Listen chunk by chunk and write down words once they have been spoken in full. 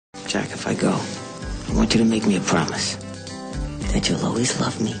Jack, if I go, I want you to make me a promise that you'll always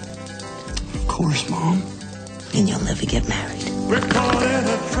love me. Of course, Mom. And you'll never get married.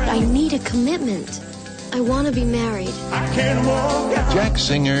 I need a commitment. I want to be married. Jack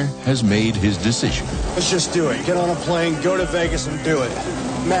Singer has made his decision. Let's just do it. Get on a plane, go to Vegas, and do it.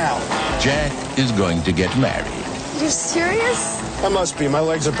 Now. Jack is going to get married. You're serious? I must be. My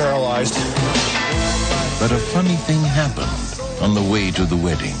legs are paralyzed. But a funny thing happened on the way to the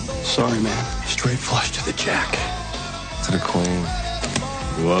wedding. Sorry, man. Straight flush to the Jack. To the Queen.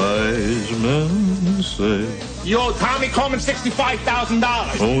 Wise men say You owe Tommy Coleman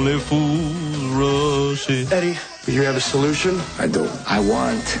 $65,000. only fools rush it. Eddie, do you have a solution? I do. I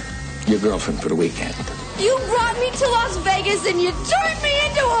want your girlfriend for the weekend. You brought me to Las Vegas and you turned me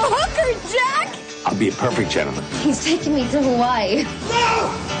into a hooker, Jack! I'll be a perfect gentleman. He's taking me to Hawaii.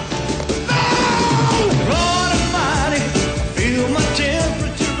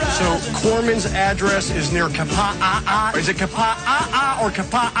 So, Corman's address is near Kapaa. Is it Kapaa or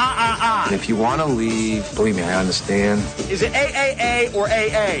Kapaa? If you want to leave, believe me, I understand. Is it AAA or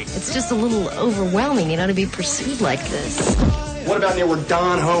AA? It's just a little overwhelming, to be pursued like this. What about near where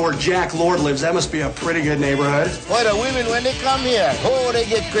Don Ho or Jack Lord lives? That must be a pretty good neighborhood. Why, the women, when they come here, they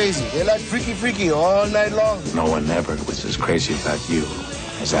get crazy. They like freaky all night long. No one ever was as crazy about you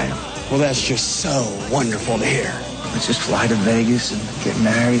as I am. Well, that's just so wonderful to hear. Let's just fly to Vegas and get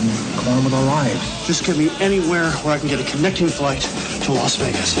married and go on with our lives. Just get me anywhere where I can get a connecting flight to Las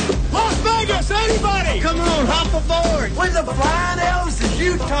Vegas. Las Vegas, anybody! Come on, hop aboard. We're the Flying Elvis,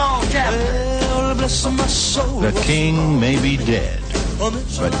 Utah chapter. Well, bless my soul. The king may be dead,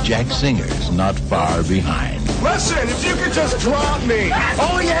 but Jack Singer's not far behind. Listen, if you could just drop me.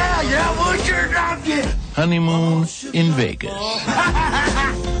 Oh, yeah, we'll sure drop you. Honeymoon in Vegas.